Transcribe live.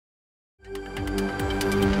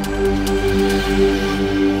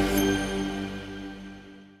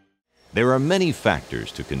There are many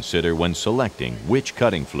factors to consider when selecting which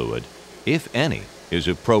cutting fluid, if any, is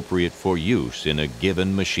appropriate for use in a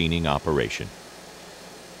given machining operation.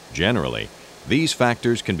 Generally, these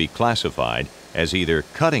factors can be classified as either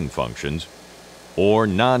cutting functions or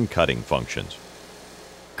non-cutting functions.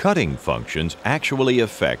 Cutting functions actually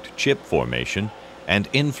affect chip formation and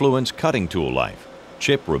influence cutting tool life,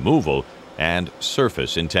 chip removal, and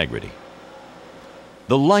surface integrity.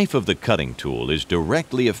 The life of the cutting tool is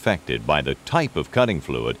directly affected by the type of cutting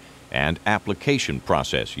fluid and application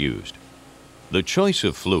process used. The choice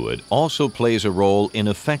of fluid also plays a role in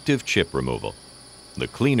effective chip removal. The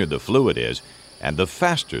cleaner the fluid is, and the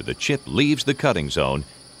faster the chip leaves the cutting zone,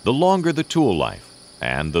 the longer the tool life,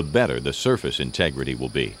 and the better the surface integrity will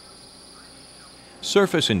be.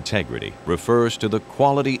 Surface integrity refers to the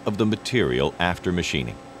quality of the material after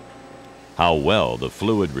machining. How well the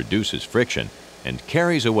fluid reduces friction and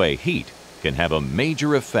carries away heat can have a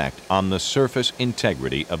major effect on the surface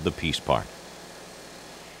integrity of the piece part.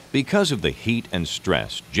 Because of the heat and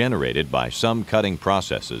stress generated by some cutting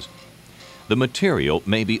processes, the material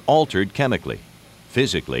may be altered chemically,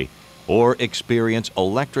 physically, or experience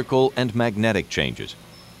electrical and magnetic changes.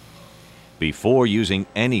 Before using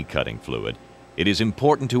any cutting fluid, it is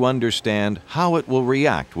important to understand how it will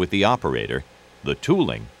react with the operator, the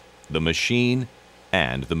tooling, the machine,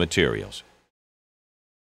 and the materials.